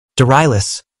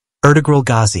Dertilis, Ertuğrul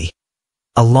Ghazi.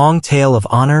 A long tale of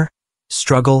honor,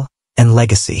 struggle, and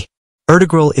legacy.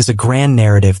 Ertuğrul is a grand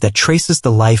narrative that traces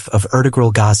the life of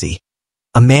Ertuğrul Ghazi,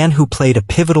 a man who played a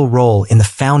pivotal role in the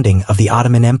founding of the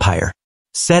Ottoman Empire.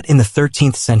 Set in the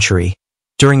 13th century,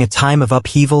 during a time of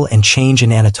upheaval and change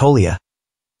in Anatolia,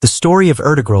 the story of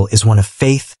Ertuğrul is one of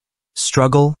faith,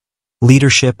 struggle,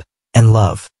 leadership, and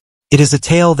love. It is a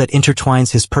tale that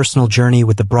intertwines his personal journey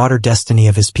with the broader destiny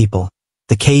of his people,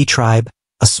 the K tribe,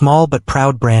 a small but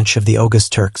proud branch of the Oghuz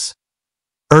Turks.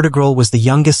 Ertuğrul was the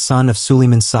youngest son of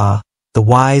Süleyman Şah, the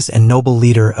wise and noble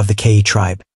leader of the K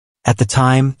tribe. At the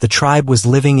time, the tribe was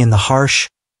living in the harsh,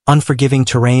 unforgiving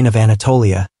terrain of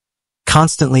Anatolia,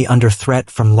 constantly under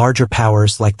threat from larger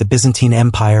powers like the Byzantine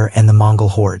Empire and the Mongol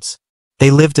hordes.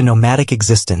 They lived a nomadic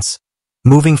existence,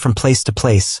 moving from place to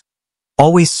place,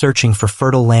 always searching for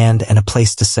fertile land and a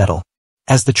place to settle.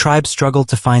 As the tribe struggled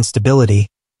to find stability,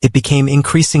 it became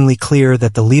increasingly clear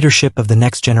that the leadership of the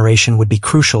next generation would be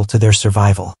crucial to their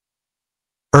survival.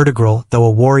 Ertuğrul, though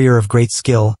a warrior of great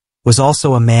skill, was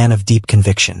also a man of deep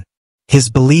conviction. His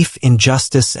belief in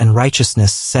justice and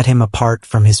righteousness set him apart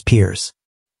from his peers.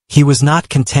 He was not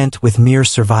content with mere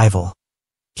survival.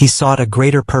 He sought a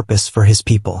greater purpose for his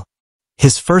people.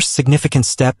 His first significant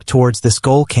step towards this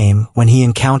goal came when he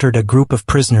encountered a group of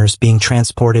prisoners being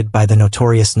transported by the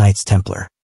notorious Knights Templar.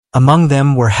 Among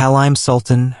them were Halim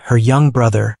Sultan, her young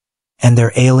brother, and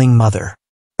their ailing mother.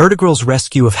 Ertuğrul's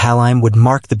rescue of Halim would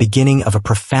mark the beginning of a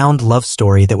profound love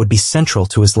story that would be central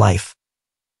to his life.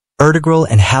 Ertuğrul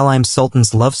and Halim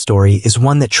Sultan's love story is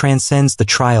one that transcends the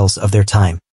trials of their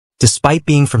time. Despite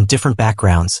being from different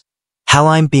backgrounds,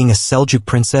 Halim being a Seljuk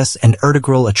princess and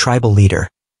Ertuğrul a tribal leader,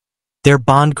 their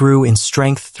bond grew in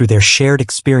strength through their shared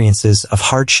experiences of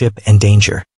hardship and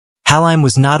danger. Halim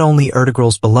was not only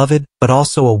Ertuğrul's beloved, but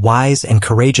also a wise and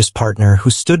courageous partner who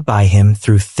stood by him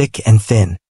through thick and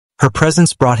thin. Her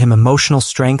presence brought him emotional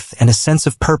strength and a sense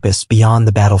of purpose beyond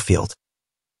the battlefield.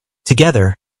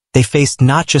 Together, they faced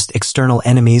not just external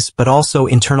enemies but also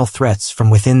internal threats from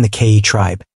within the K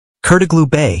tribe. Ertuğrul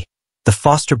Bey, the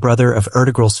foster brother of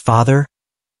Ertuğrul's father,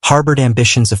 harbored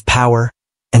ambitions of power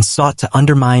and sought to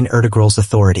undermine Ertuğrul's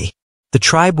authority. The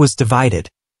tribe was divided,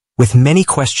 with many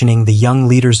questioning the young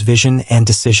leader's vision and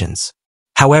decisions.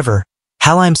 However,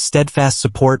 Halim's steadfast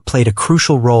support played a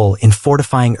crucial role in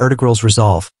fortifying Ertuğrul's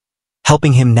resolve,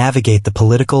 helping him navigate the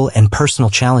political and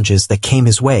personal challenges that came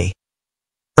his way.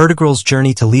 Ertuğrul's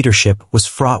journey to leadership was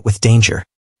fraught with danger.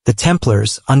 The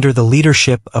Templars, under the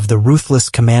leadership of the ruthless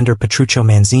commander Petruccio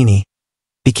Manzini,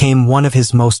 became one of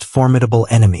his most formidable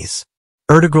enemies.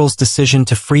 Ertuğrul's decision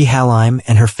to free Halim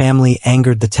and her family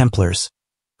angered the Templars,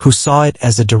 who saw it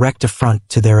as a direct affront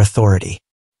to their authority.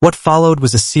 What followed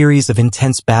was a series of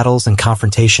intense battles and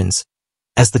confrontations,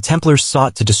 as the Templars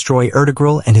sought to destroy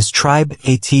Ertuğrul and his tribe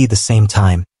at the same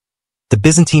time. The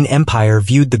Byzantine Empire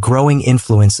viewed the growing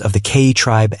influence of the K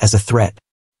tribe as a threat.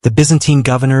 The Byzantine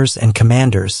governors and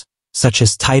commanders, such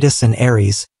as Titus and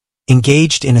Ares,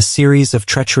 engaged in a series of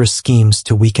treacherous schemes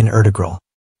to weaken Ertuğrul.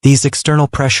 These external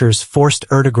pressures forced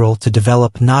Ertuğrul to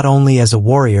develop not only as a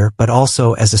warrior but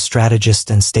also as a strategist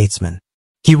and statesman.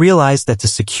 He realized that to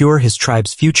secure his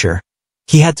tribe's future,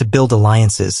 he had to build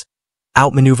alliances,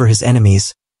 outmaneuver his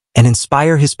enemies, and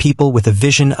inspire his people with a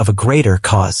vision of a greater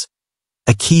cause.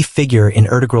 A key figure in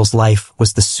Ertuğrul's life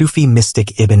was the Sufi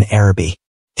mystic Ibn Arabi.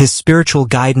 His spiritual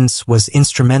guidance was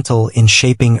instrumental in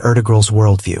shaping Ertuğrul's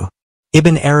worldview.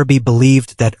 Ibn Arabi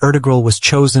believed that Ertuğrul was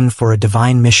chosen for a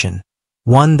divine mission,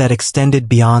 one that extended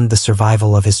beyond the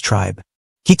survival of his tribe.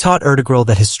 He taught Ertuğrul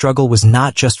that his struggle was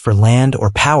not just for land or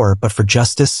power but for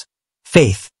justice,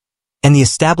 faith, and the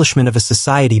establishment of a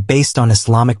society based on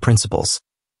Islamic principles.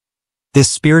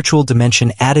 This spiritual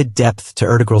dimension added depth to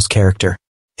Ertuğrul's character.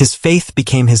 His faith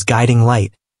became his guiding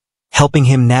light, helping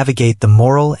him navigate the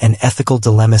moral and ethical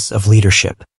dilemmas of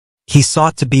leadership. He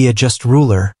sought to be a just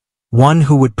ruler, one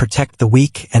who would protect the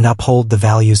weak and uphold the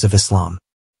values of Islam.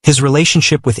 His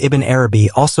relationship with Ibn Arabi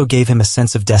also gave him a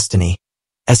sense of destiny,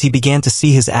 as he began to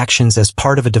see his actions as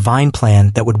part of a divine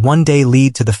plan that would one day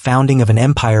lead to the founding of an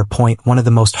empire. One of the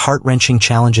most heart-wrenching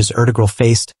challenges Ertuğrul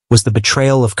faced was the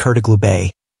betrayal of Ertuğrul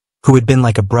Bey, who had been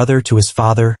like a brother to his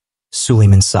father,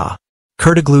 Süleyman Şah.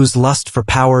 Ertuğrul's lust for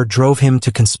power drove him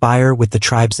to conspire with the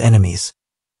tribe's enemies,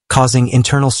 causing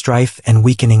internal strife and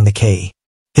weakening the K.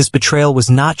 His betrayal was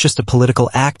not just a political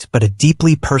act but a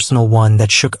deeply personal one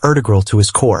that shook Ertuğrul to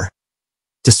his core.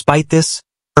 Despite this,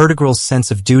 Ertuğrul's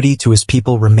sense of duty to his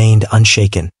people remained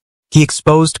unshaken. He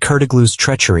exposed Ertuğrul's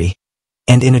treachery,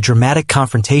 and in a dramatic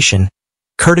confrontation,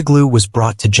 Ertuğrul was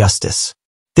brought to justice.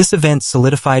 This event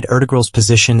solidified Ertuğrul's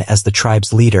position as the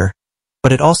tribe's leader,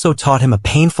 but it also taught him a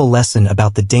painful lesson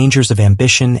about the dangers of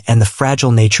ambition and the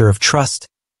fragile nature of trust.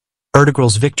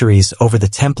 Ertuğrul's victories over the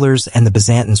Templars and the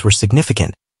Byzantines were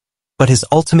significant, but his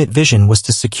ultimate vision was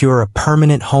to secure a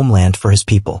permanent homeland for his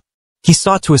people. He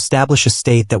sought to establish a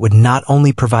state that would not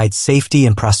only provide safety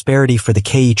and prosperity for the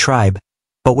Kayi tribe,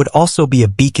 but would also be a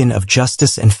beacon of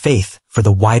justice and faith for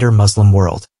the wider Muslim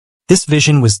world. This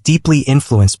vision was deeply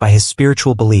influenced by his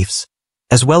spiritual beliefs,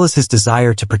 as well as his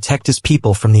desire to protect his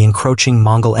people from the encroaching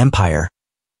Mongol Empire,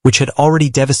 which had already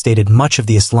devastated much of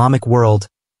the Islamic world.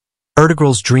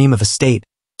 Ertuğrul's dream of a state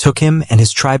took him and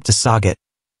his tribe to Sagat,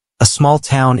 a small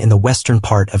town in the western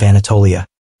part of Anatolia.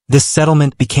 This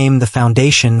settlement became the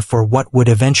foundation for what would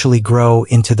eventually grow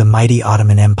into the mighty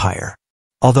Ottoman Empire.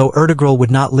 Although Ertuğrul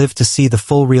would not live to see the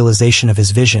full realization of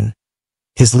his vision,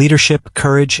 his leadership,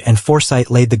 courage, and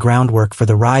foresight laid the groundwork for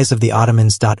the rise of the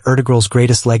Ottomans. Ertuğrul's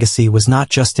greatest legacy was not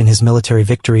just in his military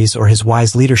victories or his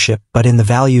wise leadership, but in the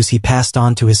values he passed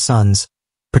on to his sons,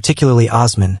 particularly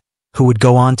Osman, who would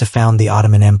go on to found the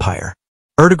Ottoman Empire.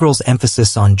 Ertuğrul's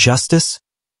emphasis on justice,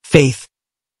 faith,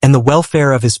 and the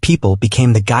welfare of his people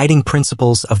became the guiding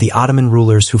principles of the Ottoman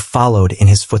rulers who followed in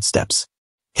his footsteps.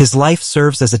 His life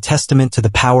serves as a testament to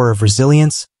the power of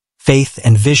resilience, faith,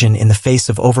 and vision in the face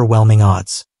of overwhelming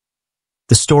odds.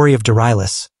 The story of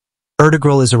Dertilis.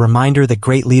 Ertuğrul is a reminder that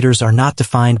great leaders are not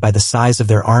defined by the size of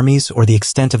their armies or the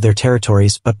extent of their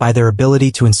territories, but by their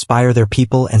ability to inspire their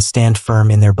people and stand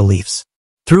firm in their beliefs.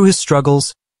 Through his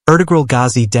struggles, Ertuğrul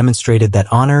Ghazi demonstrated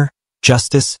that honor,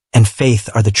 justice, and faith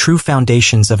are the true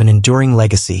foundations of an enduring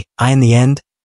legacy. In the end,